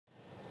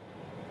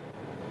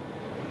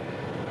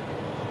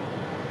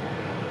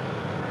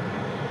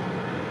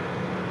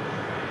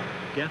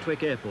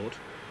Gatwick Airport,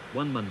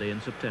 one Monday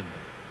in September.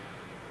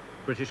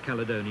 British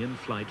Caledonian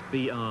flight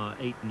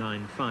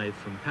BR895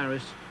 from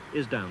Paris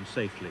is down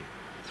safely,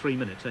 3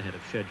 minutes ahead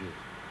of schedule.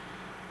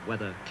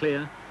 Weather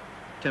clear,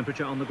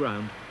 temperature on the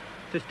ground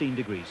 15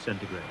 degrees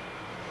centigrade.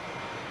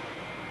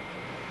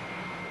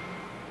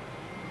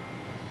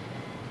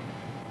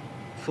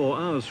 Four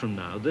hours from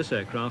now, this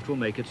aircraft will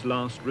make its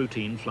last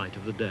routine flight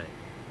of the day,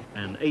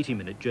 an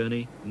 80-minute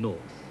journey north.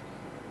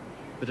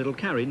 But it'll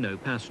carry no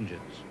passengers.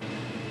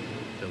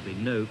 There'll be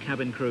no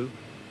cabin crew,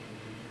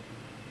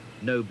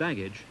 no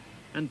baggage,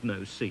 and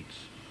no seats.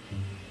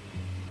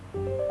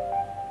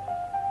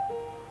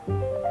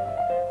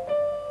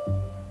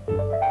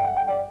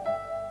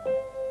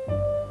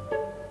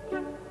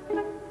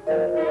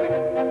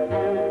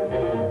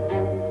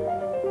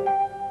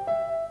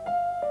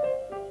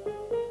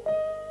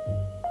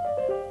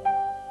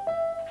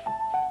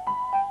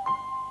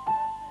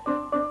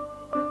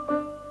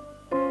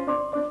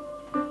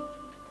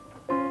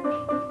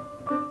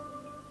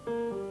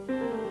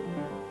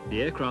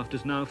 The aircraft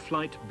is now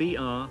flight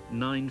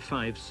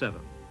BR957,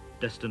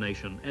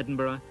 destination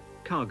Edinburgh,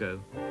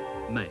 cargo,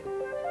 mail.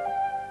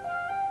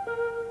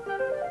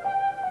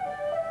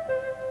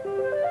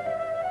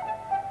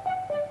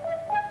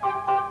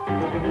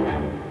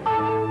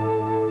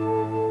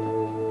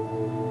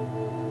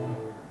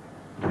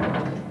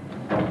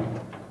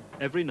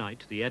 Every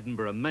night, the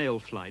Edinburgh mail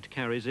flight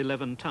carries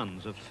 11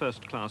 tons of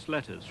first-class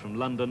letters from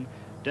London,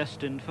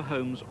 destined for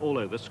homes all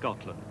over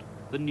Scotland,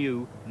 the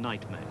new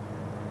night mail.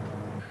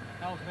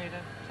 Altimeter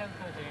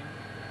 1013.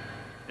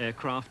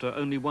 Aircraft are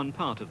only one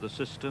part of the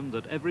system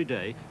that every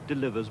day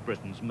delivers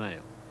Britain's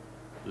mail.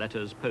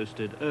 Letters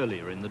posted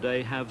earlier in the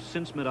day have,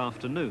 since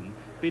mid-afternoon,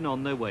 been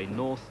on their way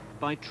north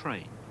by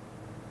train.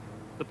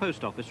 The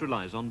post office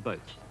relies on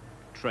both.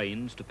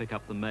 Trains to pick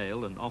up the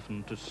mail and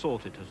often to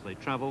sort it as they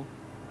travel.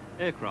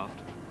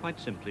 Aircraft, quite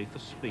simply, for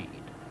speed.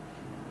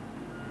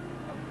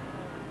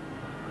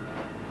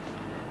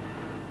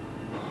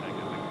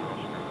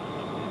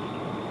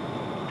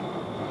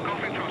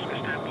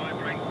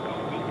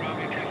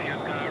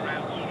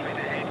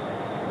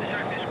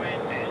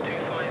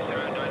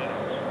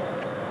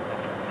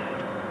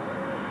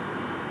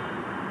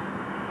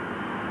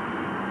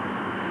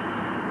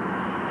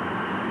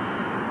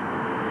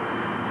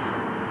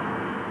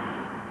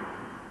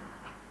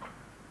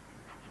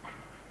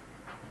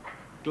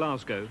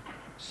 Glasgow,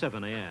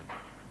 7 a.m.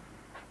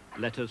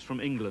 Letters from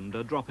England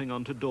are dropping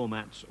onto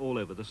doormats all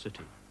over the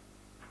city.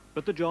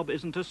 But the job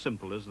isn't as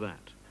simple as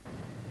that.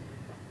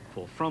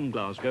 For from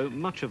Glasgow,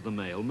 much of the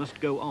mail must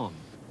go on,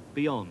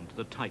 beyond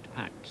the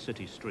tight-packed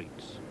city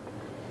streets.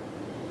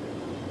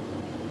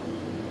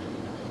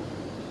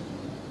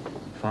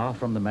 Far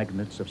from the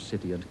magnets of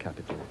city and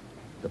capital,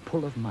 the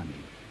pull of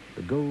money,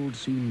 the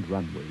gold-seamed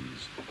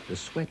runways, the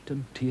sweat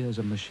and tears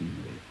of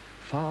machinery,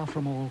 far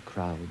from all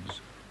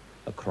crowds,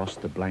 across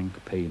the blank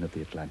pane of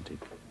the Atlantic,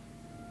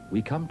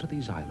 we come to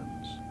these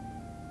islands,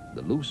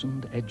 the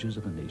loosened edges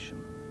of a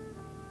nation.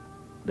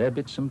 Their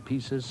bits and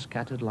pieces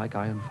scattered like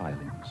iron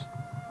filings,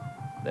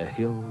 their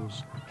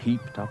hills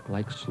heaped up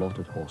like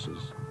slaughtered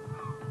horses,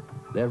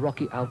 their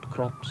rocky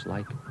outcrops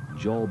like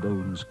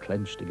jawbones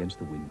clenched against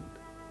the wind.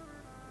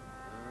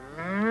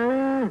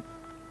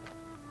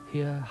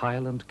 Here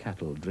Highland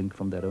cattle drink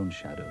from their own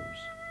shadows.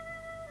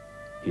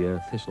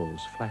 Here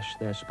thistles flash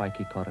their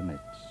spiky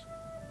coronets.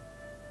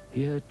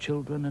 Here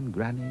children and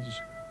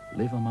grannies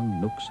live among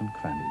nooks and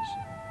crannies.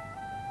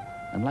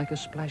 And like a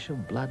splash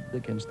of blood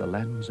against the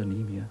land's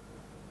anemia,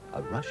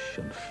 a rush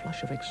and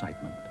flush of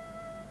excitement,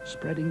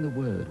 spreading the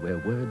word where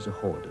words are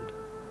hoarded.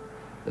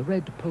 The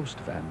red post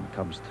van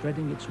comes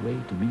threading its way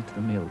to meet the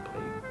mail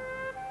plane.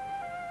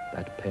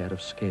 That pair of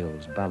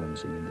scales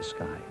balancing in the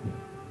sky,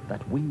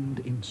 that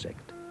winged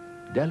insect,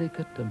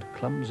 delicate and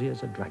clumsy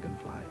as a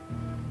dragonfly,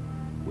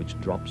 which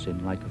drops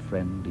in like a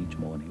friend each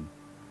morning,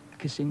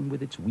 kissing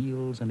with its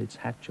wheels and its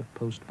hatch of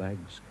post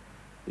bags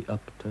the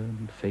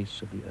upturned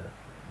face of the earth.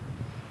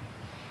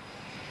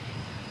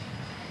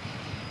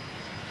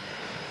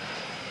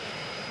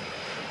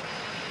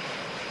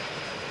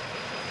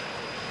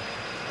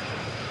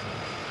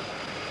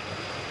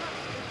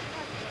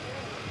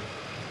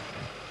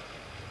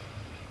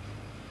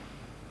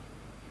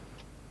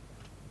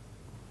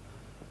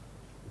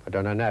 But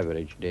on an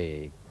average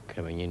day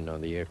coming in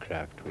on the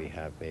aircraft, we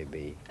have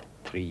maybe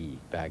 3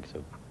 bags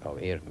of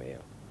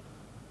airmail.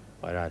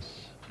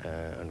 Whereas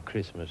on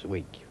Christmas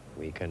week,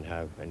 we can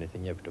have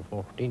anything up to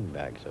 14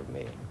 bags of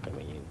mail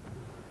coming in,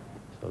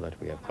 so that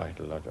we have quite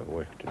a lot of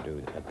work to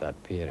do at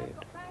that period.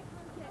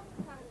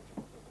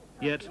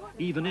 Yet,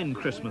 even in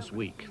Christmas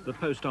week, the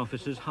post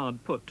office is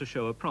hard put to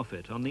show a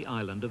profit on the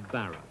island of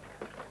Barra.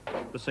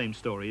 The same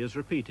story is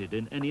repeated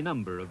in any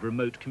number of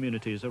remote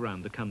communities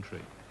around the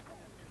country.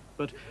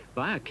 But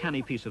by a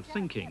canny piece of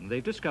thinking,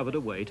 they've discovered a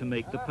way to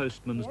make the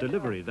postman's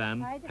delivery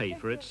van pay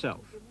for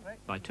itself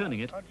by turning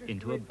it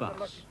into a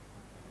bus.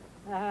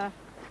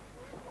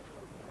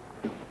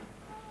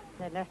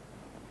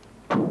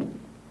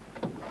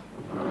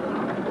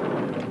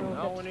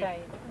 That's fine.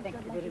 Thank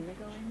you very much.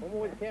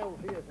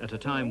 At a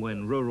time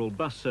when rural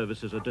bus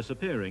services are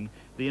disappearing,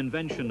 the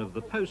invention of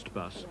the post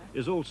bus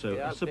is also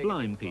a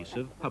sublime piece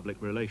of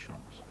public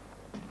relations.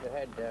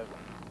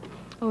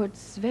 Oh,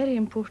 it's very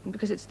important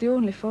because it's the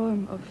only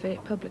form of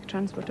public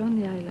transport on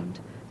the island.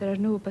 There are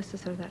no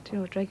buses or that,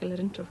 at regular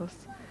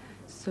intervals.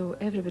 So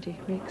everybody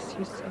makes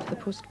use of the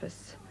post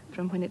bus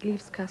from when it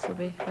leaves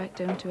Castleby right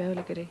down to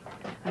Owligery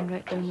and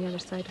right down the other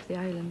side of the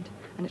island,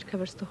 and it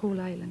covers the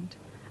whole island,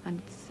 and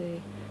it's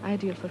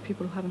ideal for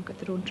people who haven't got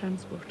their own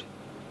transport.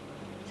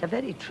 It's a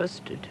very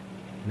trusted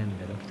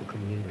member of the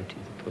community,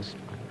 the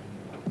postman.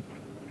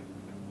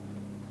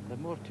 There's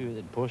more to it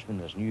than postman.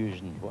 There's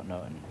news and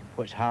whatnot, and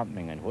what's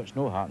happening and what's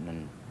not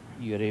happening.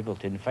 You're able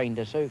to find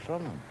us out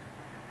from them.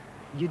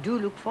 You do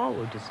look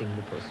forward to seeing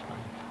the postman.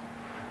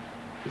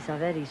 It's a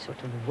very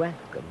sort of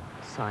welcome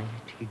sight.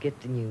 You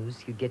get the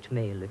news, you get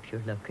mail if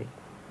you're lucky.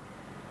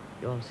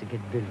 You also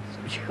get bills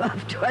which you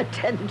have to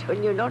attend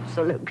when you're not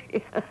so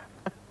lucky.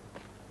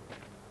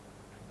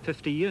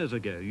 50 years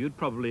ago, you'd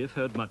probably have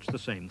heard much the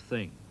same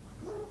thing.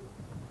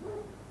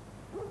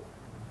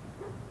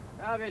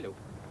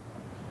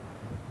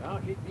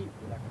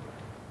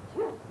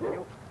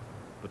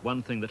 But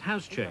one thing that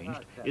has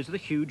changed is the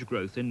huge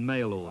growth in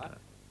mail order.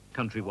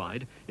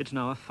 Countrywide, it's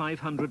now a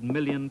 £500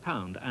 million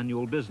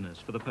annual business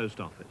for the post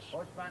office.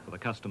 For the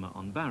customer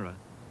on Barra,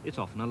 it's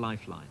often a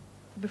lifeline.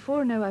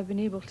 Before now, I've been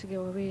able to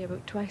go away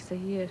about twice a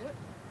year,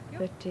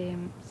 but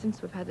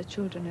since we've had the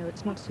children now,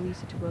 it's not so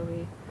easy to go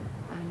away,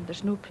 and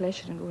there's no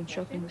pleasure in going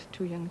shopping with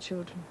 2 young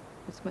children.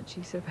 It's much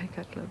easier by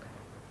catalogue.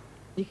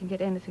 You can get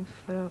anything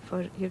for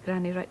your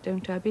granny right down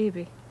to a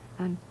baby,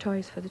 and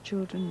toys for the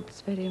children.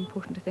 It's very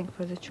important, I think,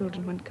 for the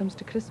children when it comes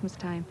to Christmas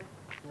time.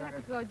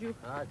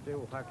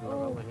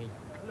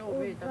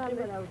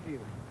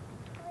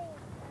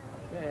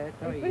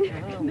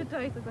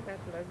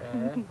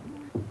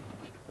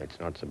 It's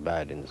not so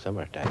bad in the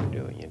summertime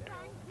doing it,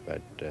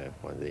 but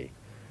when it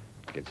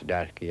gets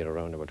dark here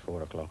around about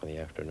 4 o'clock in the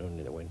afternoon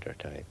in the winter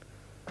time,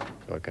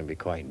 so it can be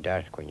quite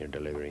dark when you're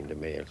delivering the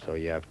mail. So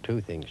you have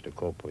 2 things to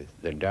cope with: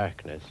 the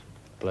darkness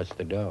plus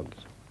the dogs.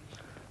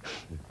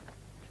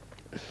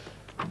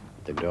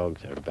 The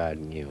dogs are bad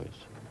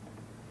news.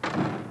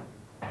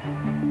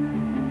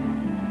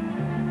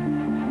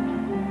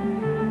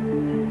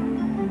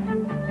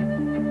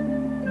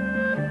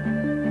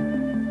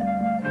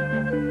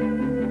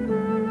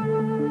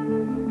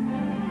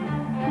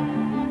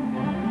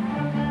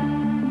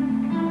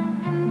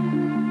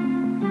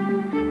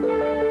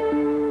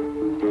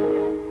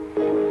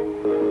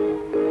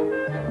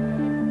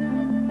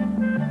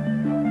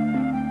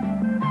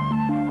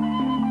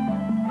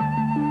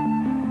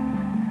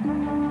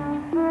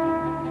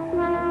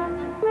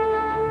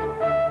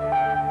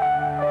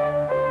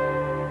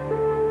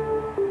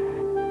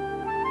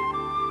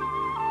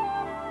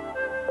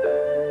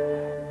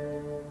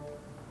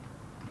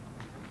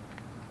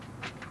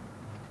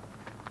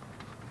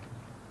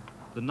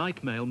 The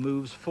night mail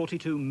moves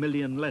 42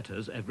 million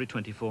letters every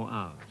 24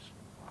 hours.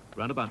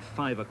 Round about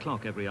 5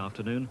 o'clock every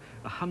afternoon,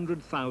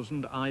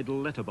 100,000 idle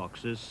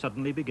letterboxes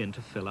suddenly begin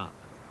to fill up,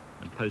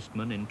 and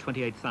postmen in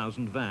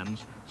 28,000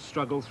 vans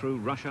struggle through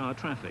rush hour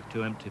traffic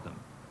to empty them.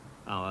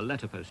 Our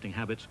letter posting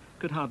habits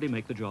could hardly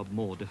make the job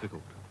more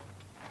difficult.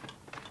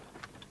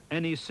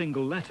 Any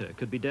single letter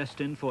could be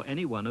destined for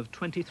any one of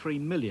 23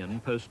 million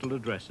postal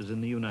addresses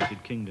in the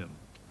United Kingdom.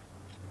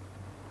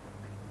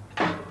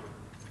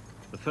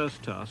 The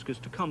first task is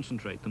to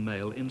concentrate the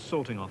mail in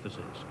sorting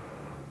offices.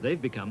 They've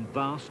become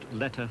vast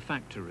letter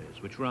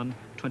factories which run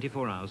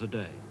 24 hours a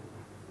day.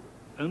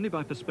 Only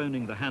by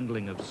postponing the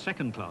handling of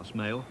second-class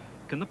mail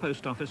can the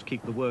post office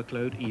keep the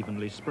workload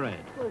evenly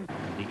spread and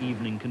the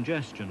evening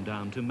congestion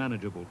down to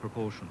manageable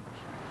proportions.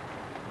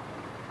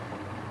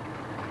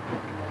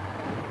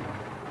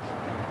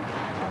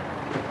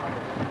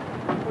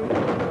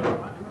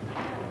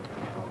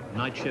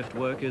 Night shift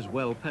work is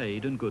well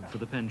paid and good for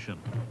the pension.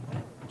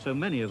 So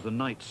many of the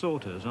night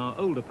sorters are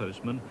older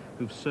postmen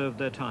who've served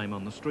their time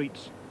on the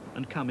streets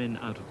and come in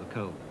out of the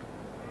cold.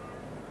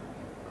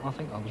 I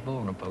think I was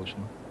born a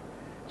postman.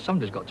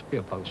 Somebody's got to be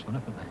a postman,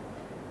 haven't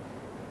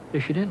they?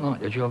 If you didn't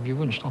like the job, you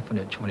wouldn't stop in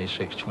it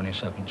 26,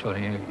 27,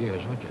 28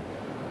 years, would you?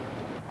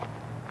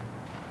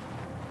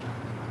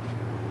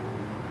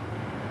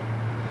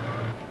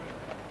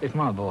 If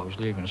my boy was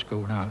leaving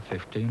school now at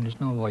 15, there's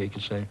no way you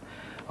could say,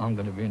 I'm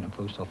going to be in the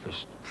post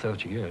office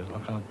 30 years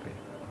like I'd be.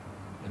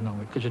 There's no way,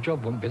 because the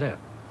job won't be there.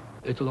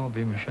 It'll all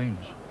be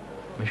machines.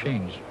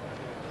 Machines.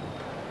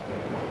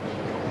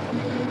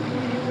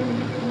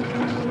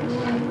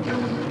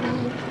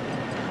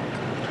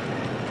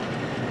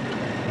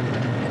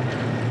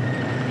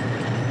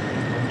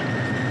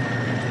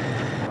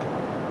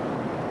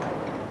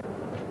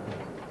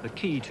 The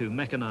key to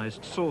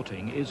mechanized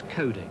sorting is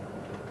coding.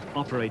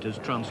 Operators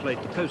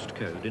translate the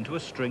postcode into a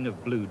string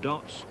of blue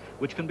dots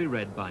which can be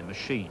read by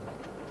machine.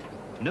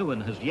 No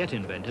one has yet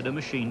invented a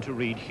machine to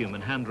read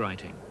human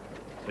handwriting,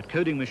 but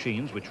coding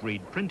machines which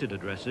read printed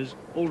addresses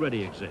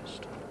already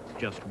exist.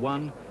 Just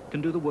one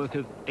can do the work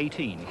of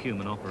 18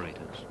 human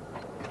operators.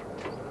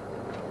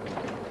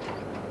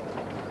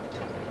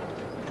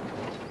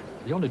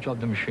 The only job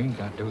the machine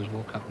can't do is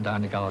walk up and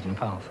down the garden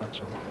path, that's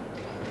all.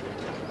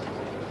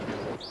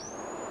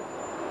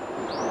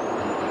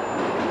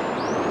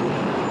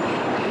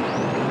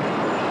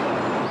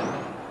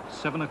 It's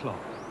 7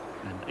 o'clock,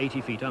 and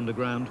 80 feet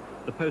underground,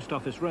 the post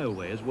office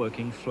railway is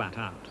working flat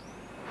out.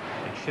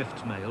 It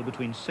shifts mail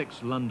between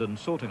 6 London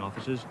sorting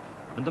offices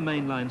and the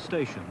mainline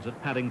stations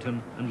at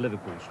Paddington and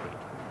Liverpool Street.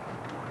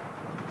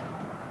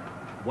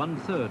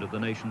 1/3 of the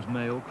nation's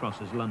mail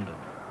crosses London.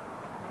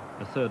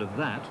 A third of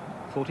that,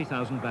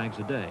 40,000 bags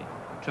a day,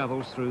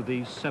 travels through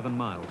these 7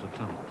 miles of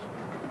tunnels.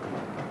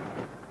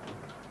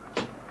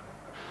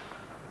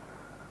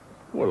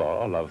 Well,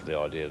 I love the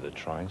idea of the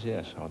trains,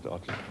 yes. I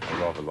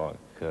rather like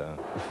the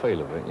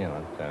feel of it, you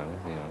know, down,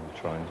 you know, the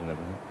trains and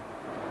everything.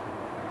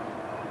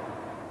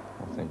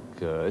 I think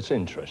it's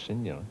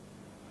interesting, you know.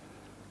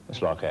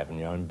 It's like having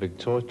your own big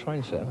toy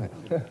train set,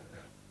 isn't it?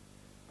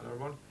 Hello,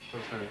 everyone.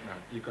 Let's say it now.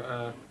 You've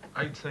got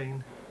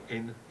 18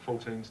 in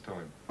 14's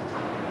time.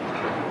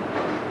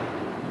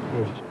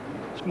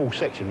 Small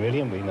section, really,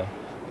 haven't we? You know,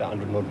 about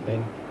 100 odd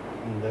men,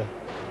 and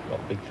got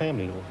a big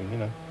family, sort of thing, you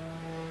know.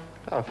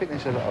 Oh, I think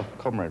there's a lot of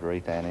camaraderie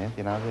down here.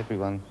 You know,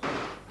 everyone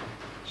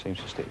seems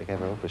to stick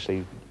together.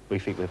 Obviously, we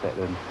think we're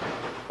better than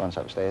ones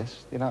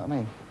upstairs. You know what I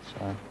mean?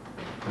 So.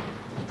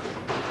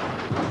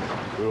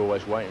 We're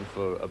always waiting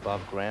for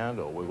above ground,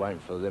 or we're waiting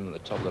for them at the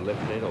top of the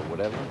left end, or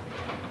whatever.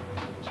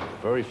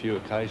 Very few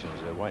occasions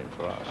they're waiting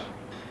for us.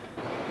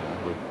 You know,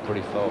 we're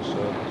pretty fast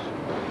service.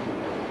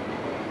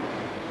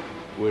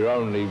 We're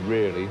only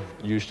really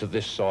used to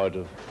this side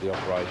of the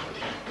operation,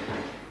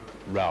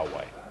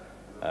 railway.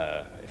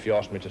 If you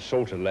asked me to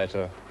sort a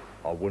letter,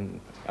 I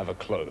wouldn't have a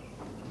clue.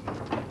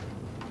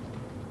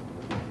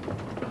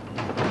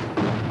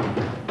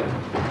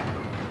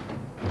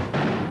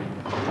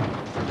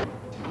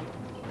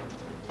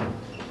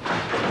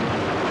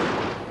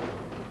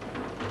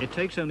 It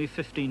takes only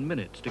 15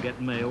 minutes to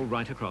get mail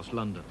right across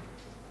London.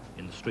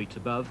 In the streets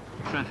above,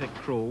 traffic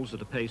crawls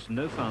at a pace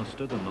no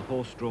faster than the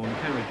horse-drawn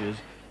carriages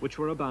which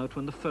were about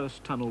when the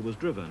first tunnel was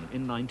driven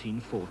in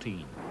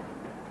 1914.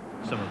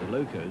 Some of the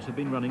locos have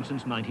been running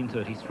since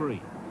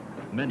 1933.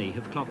 Many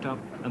have clocked up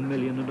 1.25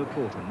 million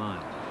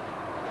miles.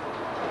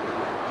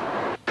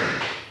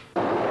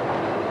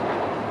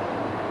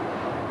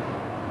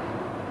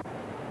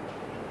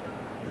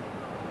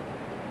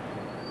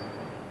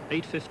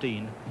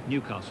 (8:15)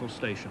 Newcastle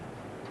Station.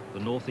 The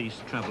North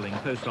East Travelling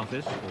Post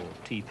Office, or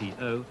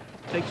TPO,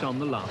 takes on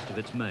the last of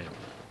its mail.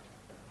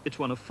 It's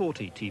one of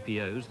 40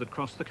 TPOs that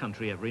cross the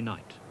country every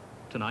night.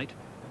 Tonight,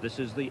 this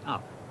is the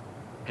Up,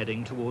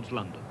 heading towards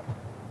London.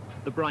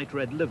 The bright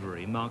red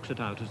livery marks it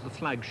out as the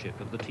flagship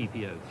of the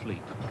TPO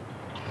fleet.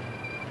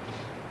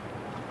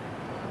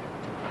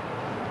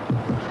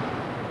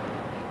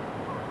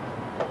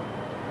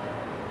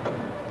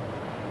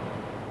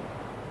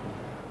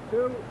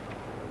 Two.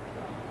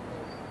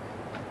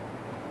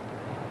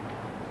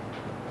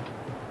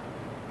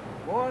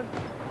 One.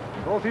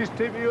 North East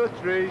TPO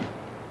 3.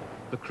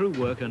 The crew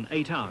work an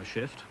 8-hour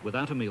shift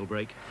without a meal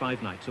break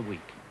 5 nights a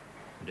week.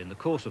 And in the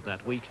course of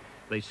that week,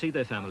 they see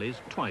their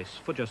families twice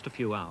for just a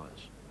few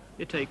hours.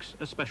 It takes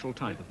a special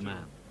type of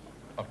man.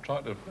 I've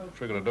tried to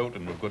figure it out,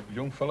 and we've got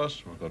young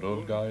fellas, we've got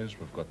old guys,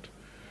 we've got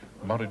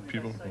married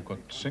people, we've got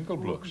single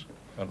blokes.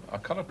 And I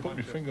cannot put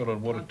my finger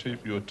on what a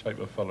TPO type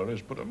of fella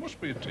is, but it must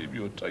be a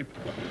TPO type,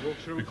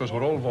 because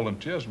we're all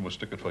volunteers and we'll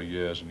stick it for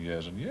years and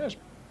years and years.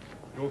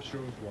 Your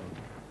shoes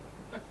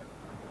one.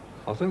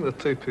 I think the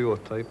TPO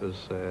type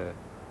is,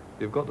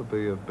 you've got to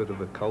be a bit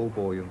of a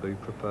cowboy and be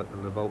prepared to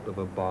live out of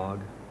a bag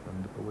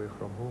and away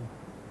from home.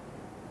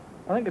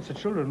 I think it's the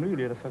children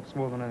really it affects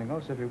more than anything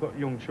else. If you've got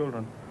young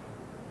children,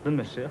 they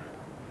miss you.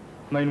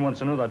 Mine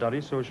wants another daddy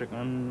so she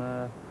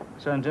can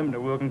send him to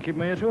work and keep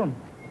me at home.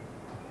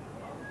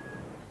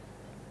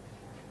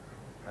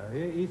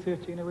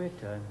 E13 away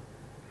time.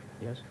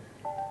 Yes.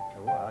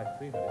 Oh, I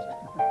 3 minutes.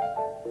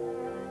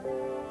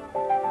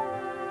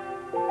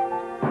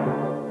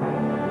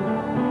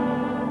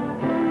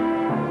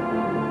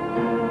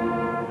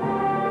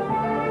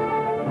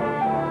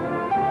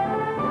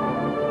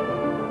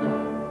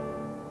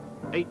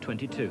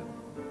 (8:22).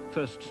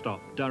 First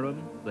stop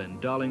Durham, then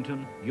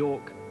Darlington,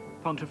 York,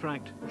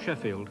 Pontefract,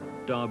 Sheffield,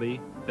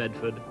 Derby,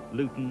 Bedford,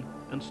 Luton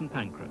and St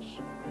Pancras.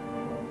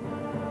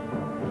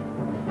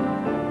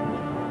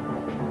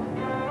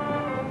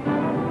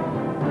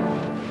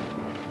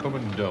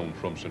 Coming down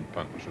from St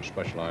Pancras, we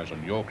specialise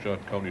on Yorkshire,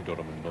 County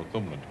Durham and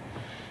Northumberland.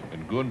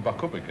 And going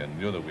back up again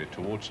the other way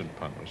towards St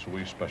Pancras,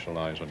 we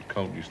specialise on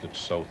counties that's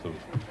south of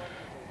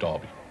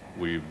Derby.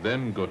 We've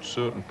then got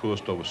certain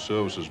post office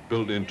services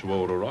built into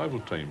our arrival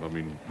time. I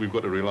mean, we've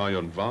got to rely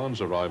on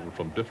vans arriving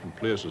from different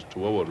places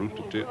to our route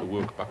to take the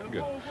work back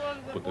again.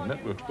 But the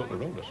network's built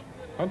around us.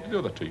 And the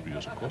other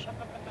TPOs, of course.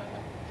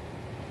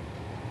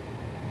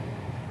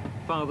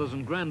 Fathers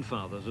and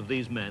grandfathers of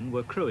these men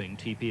were crewing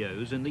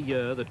TPOs in the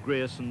year that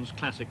Grierson's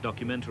classic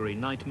documentary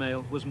Night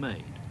Mail was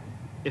made.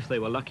 If they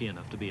were lucky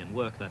enough to be in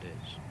work, that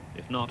is.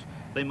 If not,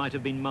 they might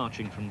have been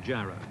marching from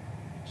Jarrow.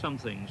 Some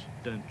things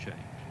don't change.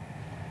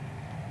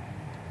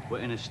 We're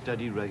in a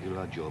steady,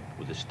 regular job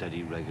with a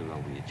steady, regular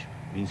wage.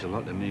 Means a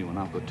lot to me when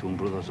I've got twin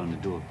brothers on the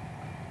door.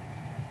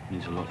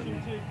 Means a lot to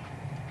me.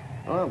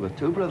 Oh, I've got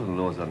two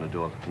brother-in-laws on the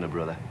door and a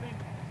brother.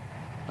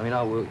 I mean,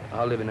 I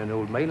live in an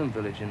old mining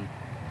village, and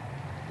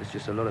there's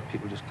just a lot of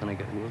people just kind of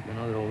get work, you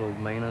know, they're all old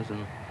miners,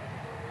 and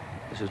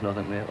this is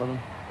nothing new to them.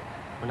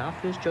 When I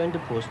first joined the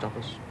post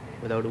office,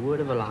 without a word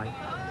of a lie,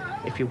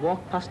 if you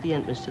walked past the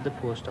entrance to the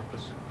post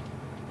office,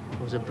 there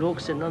was a bloke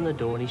sitting on the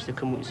door, and he used to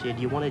come out and say,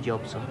 "Do you want a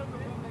job, son?"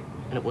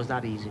 And it was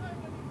that easy.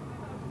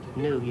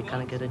 No, you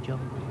can't get a job.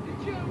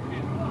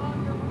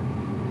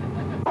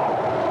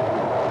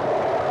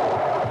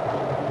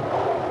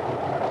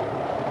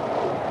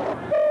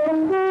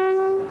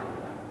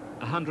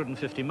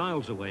 150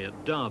 miles away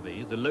at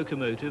Derby, the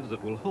locomotive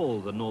that will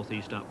haul the North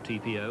East Up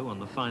TPO on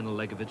the final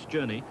leg of its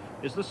journey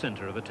is the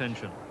centre of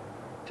attention.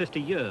 50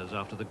 years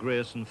after the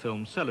Grierson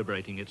film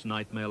celebrating its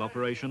night mail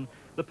operation,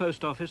 the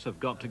Post Office have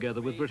got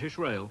together with British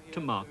Rail to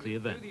mark the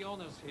event. Do the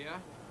honours here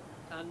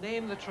and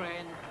name the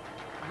train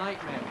Night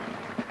Mail.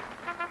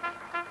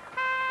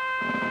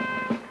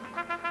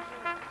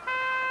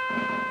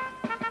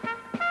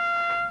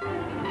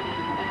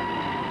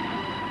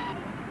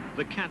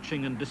 The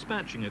catching and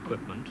dispatching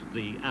equipment,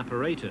 the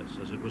apparatus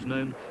as it was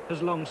known,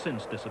 has long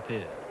since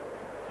disappeared.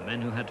 The men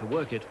who had to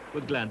work it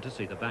were glad to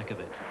see the back of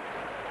it.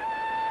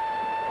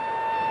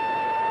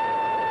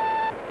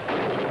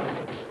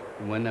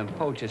 When them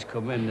poachers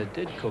come in, they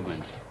did come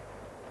in.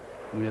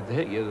 I mean, if they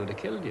hit you, they would have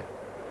killed you.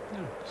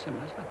 Yeah,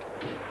 simple as that.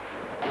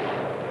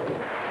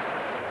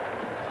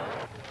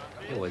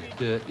 It was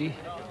dirty,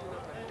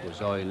 it was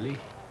oily,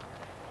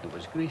 it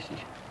was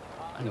greasy,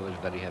 and it was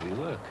very heavy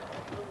work.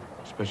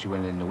 Especially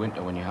when in the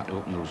winter, when you had to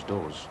open those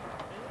doors.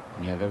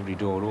 And you have every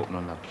door open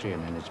on that train,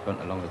 and it's burnt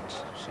along at,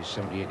 say,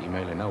 70, 80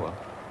 mile an hour.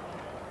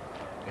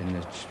 And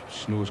the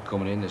snow's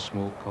coming in, the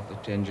smoke off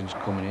the engines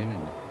coming in,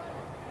 and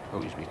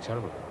it used to be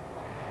terrible.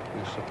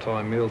 We used to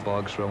tie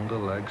mailbags round their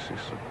legs. We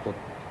used to put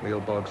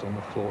mailbags on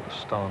the floor to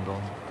stand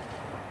on,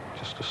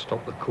 just to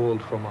stop the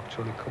cold from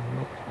actually coming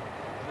up.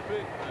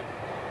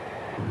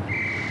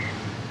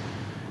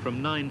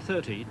 From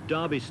 9:30,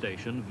 Derby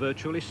Station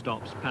virtually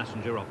stops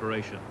passenger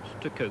operations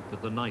to cope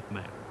with the night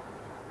mail.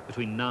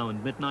 Between now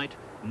and midnight,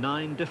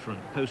 9 different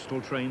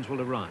postal trains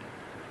will arrive.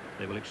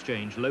 They will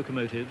exchange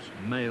locomotives,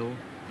 mail,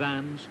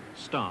 vans,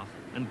 staff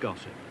and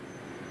gossip.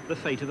 The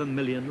fate of 1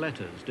 million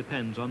letters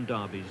depends on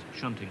Derby's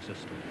shunting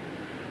system.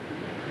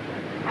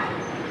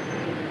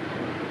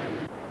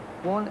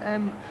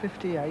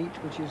 1M58,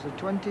 which is the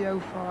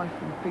 2005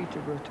 from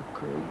Peterborough to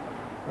Crewe,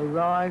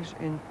 arrives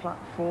in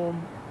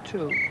platform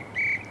 2.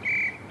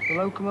 The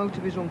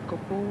locomotive is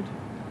uncoupled.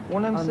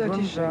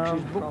 1M36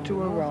 is booked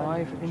to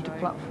arrive into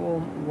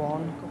platform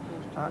 1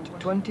 at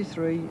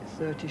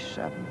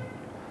 23:37.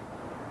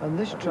 And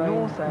this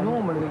train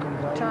normally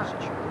conveys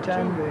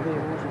 10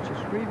 vehicles which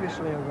has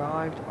previously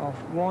arrived off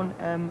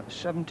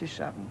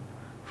 1M77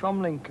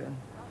 from Lincoln.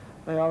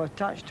 They are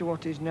attached to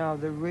what is now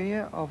the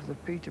rear of the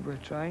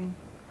Peterborough train.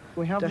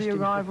 We have the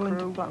arrival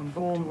into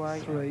platform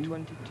 3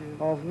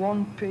 of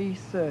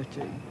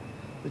 1P30,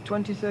 the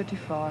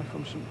 2035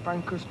 from St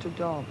Pancras to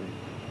Derby.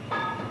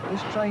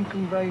 This train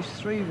conveys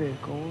 3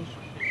 vehicles.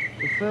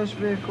 The first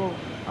vehicle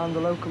and the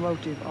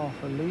locomotive are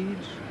for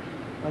Leeds,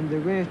 and the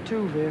rear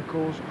 2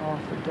 vehicles are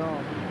for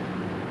Derby.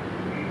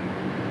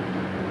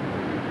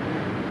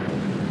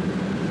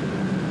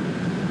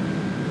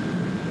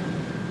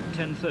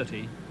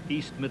 .30,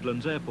 East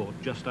Midlands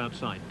Airport just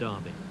outside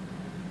Derby.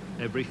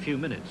 Every few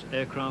minutes,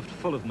 aircraft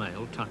full of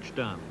mail touch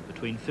down,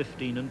 between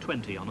 15 and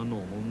 20 on a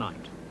normal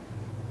night.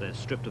 They're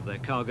stripped of their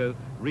cargo,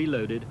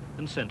 reloaded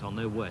and sent on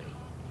their way.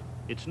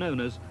 It's known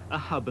as a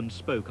hub and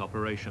spoke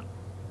operation.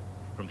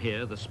 From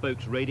here, the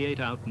spokes radiate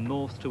out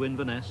north to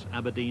Inverness,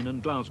 Aberdeen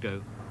and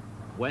Glasgow,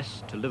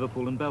 west to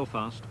Liverpool and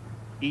Belfast,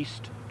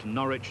 east to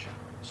Norwich,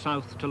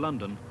 south to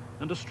London,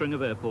 and a string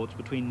of airports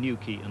between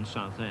Newquay and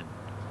Southend.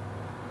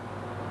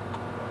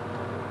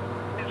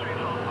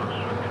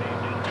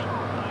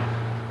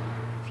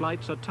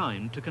 Flights are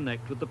timed to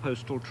connect with the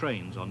postal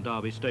trains on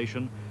Derby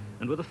Station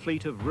and with a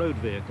fleet of road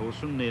vehicles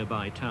from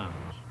nearby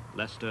towns,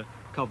 Leicester,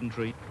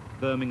 Coventry,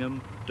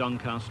 Birmingham,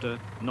 Doncaster,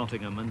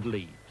 Nottingham and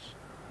Leeds.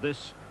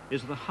 This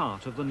is the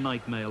heart of the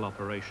night mail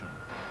operation.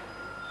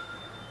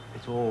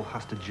 It all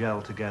has to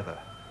gel together.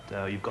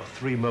 You've got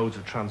 3 modes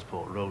of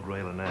transport, road,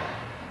 rail and air.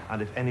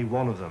 And if any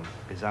one of them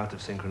is out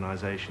of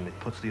synchronization, it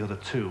puts the other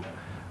 2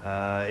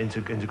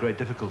 into great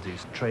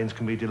difficulties. Trains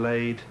can be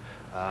delayed,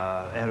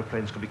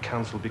 aeroplanes can be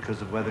cancelled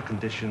because of weather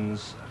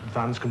conditions,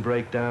 vans can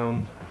break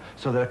down.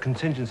 So there are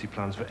contingency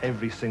plans for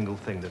every single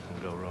thing that can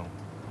go wrong.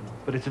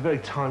 But it's a very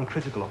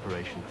time-critical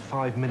operation.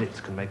 5 minutes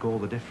can make all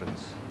the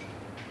difference.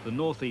 The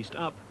North East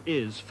Up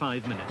is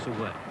 5 minutes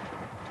away.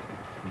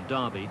 From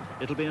Derby,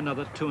 it'll be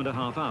another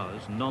 2.5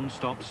 hours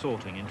non-stop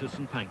sorting into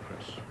St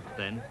Pancras.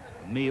 Then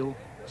a meal,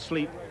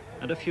 sleep,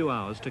 and a few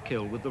hours to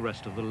kill with the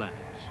rest of the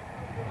lads.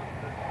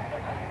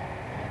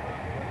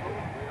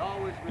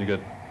 You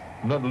get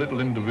not little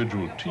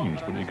individual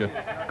teams, but you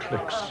get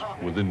cliques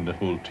within the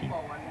whole team.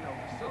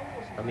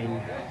 I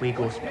mean, we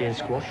go playing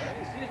squash,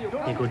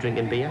 they go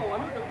drinking beer.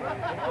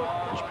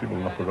 There's people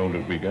knock around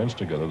at weekends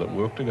together that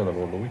work together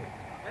all the week.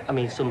 I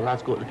mean, some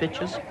lads go to the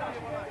pitches.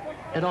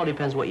 It all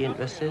depends what your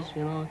interest is,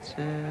 you know. It's,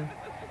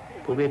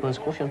 but we're going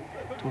squashing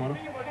tomorrow.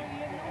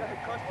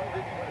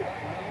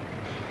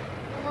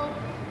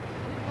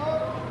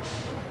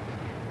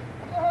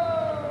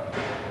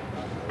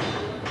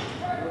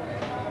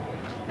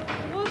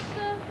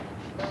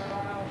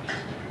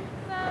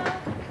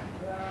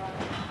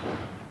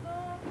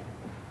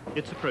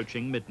 It's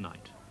approaching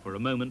midnight. For a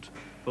moment,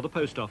 for the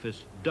post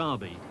office,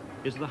 Derby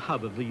is the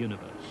hub of the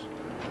universe.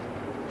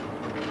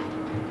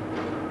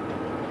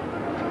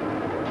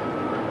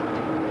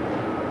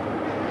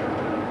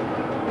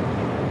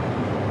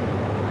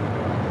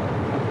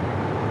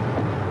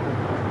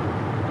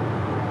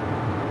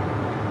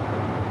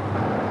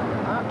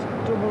 At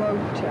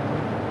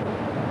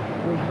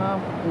 0010, we have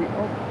the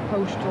up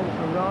postal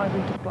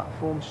arriving to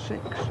platform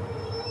 6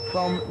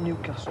 from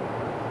Newcastle.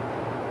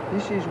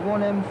 This is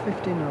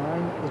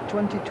 1M59, the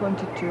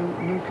 2022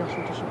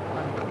 Newcastle to St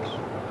Pancras.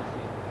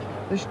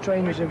 This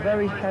train is a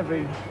very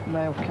heavy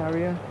mail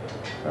carrier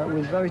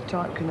with very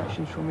tight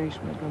connections from East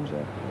Midlands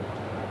Airport.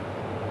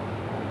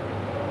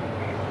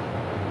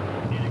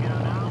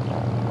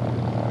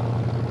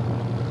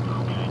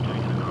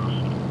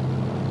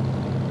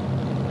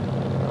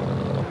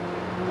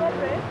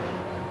 Robert,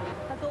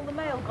 has all the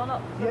mail gone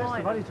up? Yes,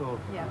 they've had it all.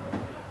 Yeah.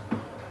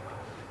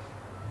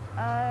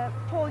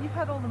 Paul, you've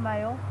had all the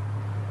mail.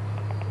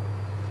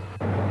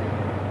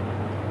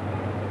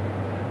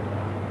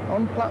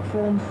 On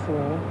platform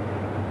 4,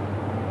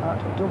 at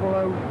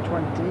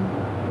 0020,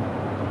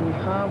 we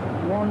have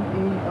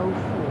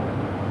 1E04,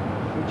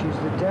 which is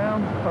the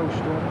down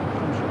postal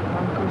from St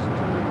Pancras to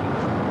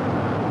Newcastle.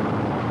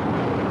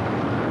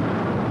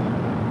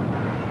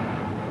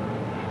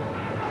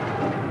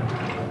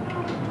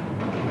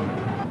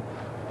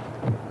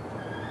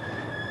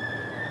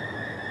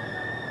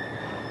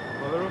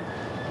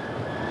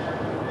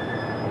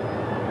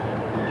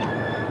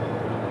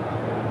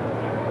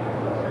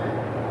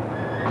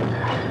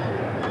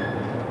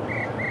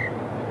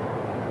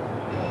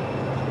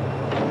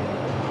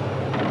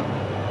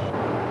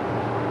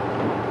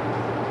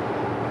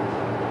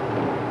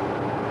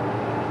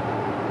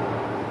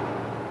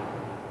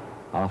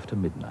 After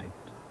midnight,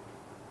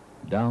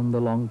 down the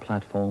long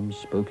platforms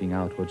spoking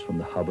outwards from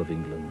the hub of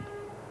England,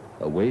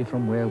 away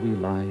from where we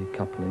lie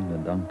coupling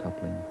and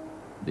uncoupling,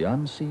 the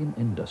unseen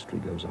industry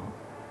goes on,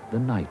 the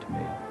night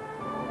mail.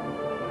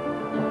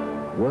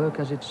 Work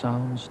as it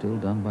sounds still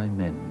done by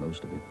men,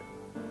 most of it.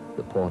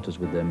 The porters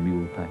with their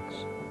mule packs,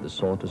 the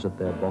sorters at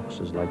their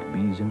boxes like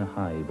bees in a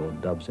hive or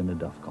doves in a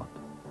dovecot.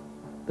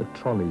 The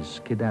trolleys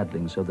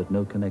skedaddling so that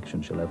no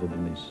connection shall ever be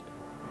missed.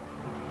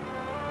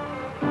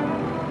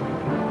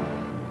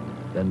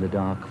 Then the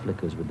dark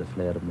flickers with the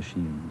flare of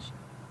machines,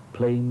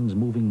 planes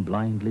moving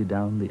blindly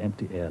down the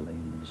empty air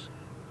lanes,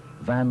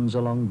 vans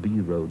along B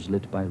roads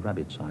lit by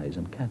rabbit's eyes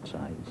and cat's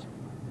eyes,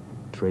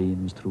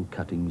 trains through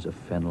cuttings of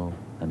fennel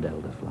and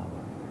elderflower.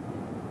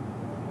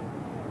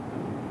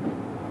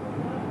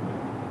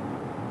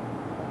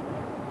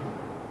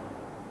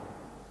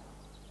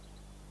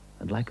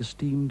 And like a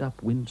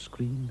steamed-up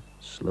windscreen,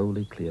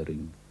 slowly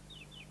clearing,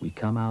 we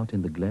come out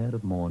in the glare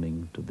of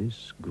morning to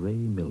this grey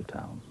mill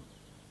town,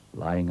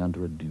 lying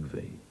under a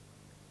duvet.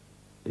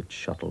 Its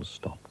shuttles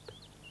stopped.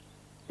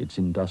 Its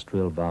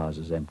industrial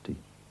vases empty.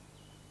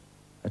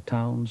 A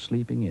town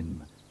sleeping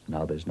in,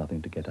 now there's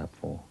nothing to get up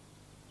for.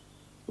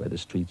 Where the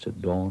streets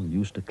at dawn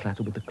used to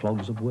clatter with the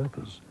clogs of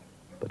workers,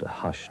 but are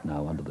hushed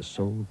now under the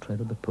sole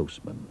tread of the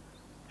postman,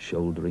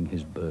 shouldering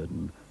his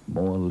burden,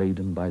 more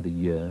laden by the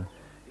year,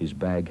 his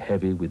bag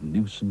heavy with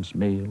nuisance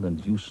mail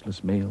and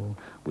useless mail,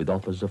 with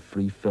offers of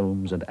free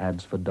films and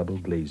ads for double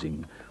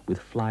glazing, with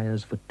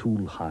flyers for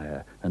tool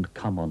hire and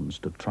come-ons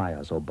to try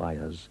us or buy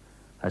us,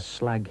 a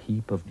slag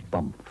heap of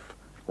bump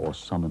or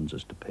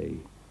summonses to pay,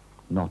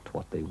 not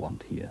what they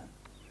want here.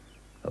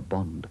 A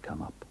bond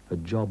come up, a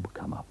job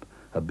come up,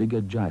 a bigger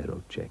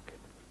gyro check.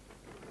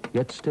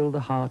 Yet still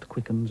the heart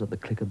quickens at the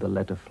click of the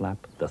letter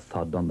flap, the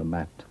thud on the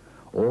mat,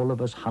 all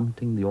of us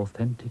hunting the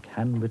authentic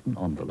handwritten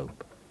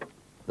envelope.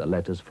 The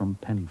letters from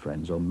pen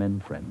friends or men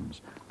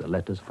friends, the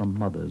letters from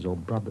mothers or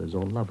brothers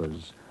or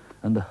lovers,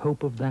 and the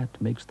hope of that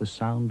makes the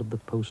sound of the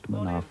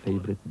postman our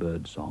favorite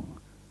bird song,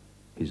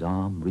 his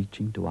arm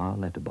reaching to our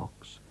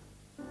letterbox,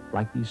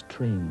 like these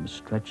trains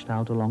stretched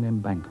out along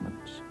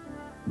embankments,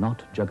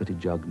 not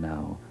juggety-jug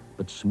now,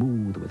 but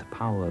smooth with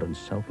power and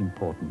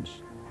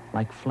self-importance,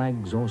 like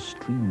flags or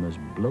streamers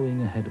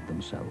blowing ahead of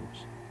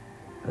themselves,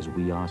 as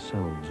we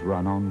ourselves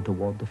run on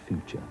toward the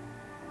future,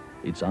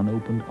 its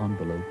unopened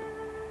envelope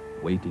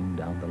waiting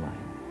down the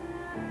line.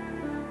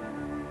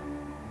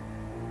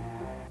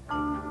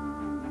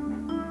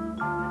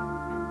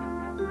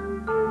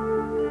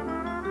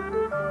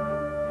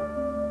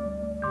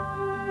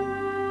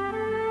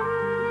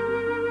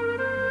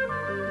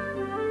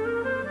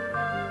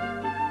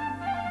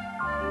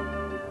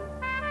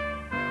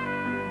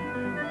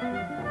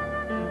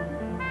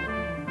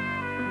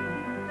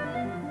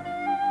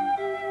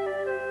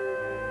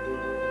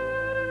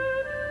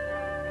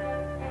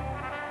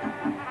 Thank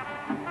you.